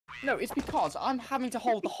No, it's because I'm having to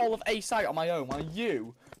hold the whole of A site on my own while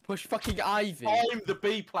you push fucking Ivy. I'm the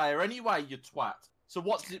B player anyway, you twat. So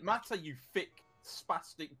what does it matter, you thick,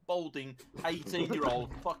 spastic, balding,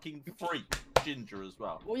 18-year-old fucking freak? Ginger as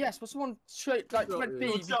well. Well, yes, but someone straight like went B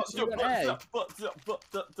because you went A. What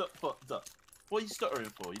are you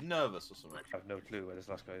stuttering for? You nervous or something? I have no clue where this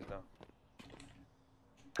last guy is now.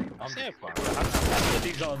 I'm Safe.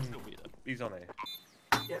 He's on A.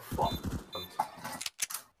 Yeah, fuck.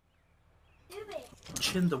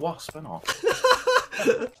 Chin the wasp, innit?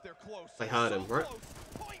 They heard him, right?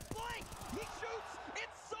 Point blank. He shoots.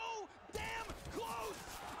 It's so damn close.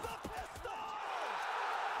 The pistol.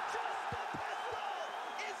 Just the pistol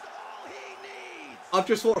is all he needs. I've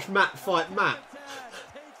just watched Matt fight Matt.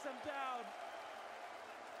 Takes him down.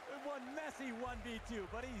 One messy 1v2,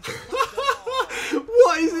 but he's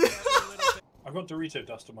What is it? I've got Dorito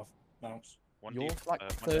dust on my mouse. You're like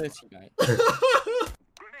 30, mate.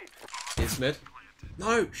 It's mid.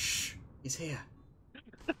 No, shh. He's here.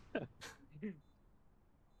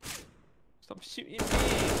 Stop shooting me!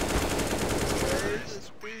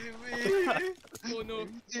 Oh no!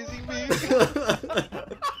 Chasing me!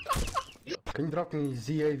 Can you drop me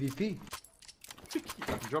ZAVP? I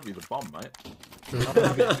can drop you the bomb, mate. You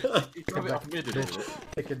Drop it off mid,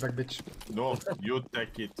 Take it back, bitch. No, you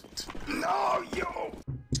take it. No, you!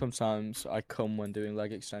 Sometimes I come when doing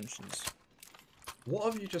leg extensions. What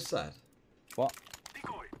have you just said? What?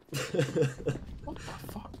 What the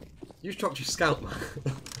fuck? You dropped your scout, man.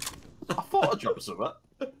 I thought I dropped something.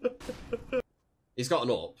 He's got an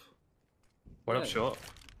AWP. Went up short.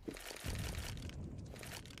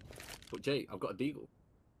 But Jay, I've got a deagle.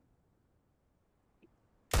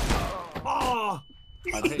 Oh!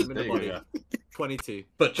 I hit him in the body. 22.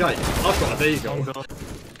 But Jake, I've got a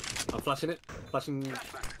deagle. I'm flashing it. Flashing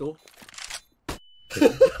door.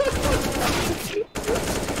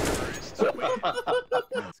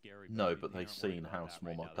 No, but they've seen how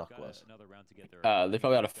small my duck was. They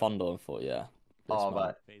probably had a fondle and thought, yeah. Oh,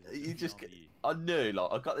 mate. You just get... I knew,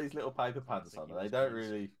 like, I've got these little paper pants on, and they don't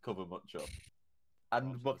really cover much up.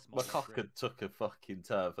 And my cock had took a fucking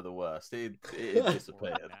turn for the worst. It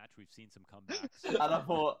disappeared. And I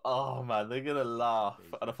thought, oh man, they're gonna laugh.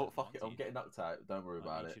 And I thought, fuck it, I'm getting knocked out. Don't worry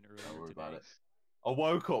about it. Don't worry about it. I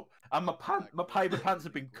woke up and my paper pants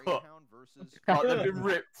have been cut. Like, they've been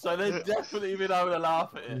ripped, so they've definitely been having a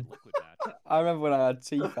laugh at it. I remember when I had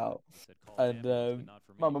teeth out, and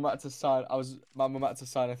my mum had to sign. My mum had to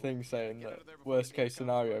sign a thing saying that worst case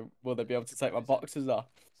scenario, will they be able to take my boxers off?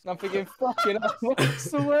 And I'm thinking, fucking hell, what's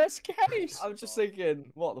the worst case? I'm just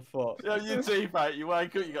thinking, what the fuck? Yeah, you teeth out, you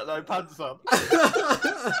wake up, you got no pants on.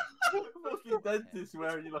 Fucking dentist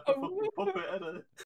wearing you like a fucking puppet, isn't it?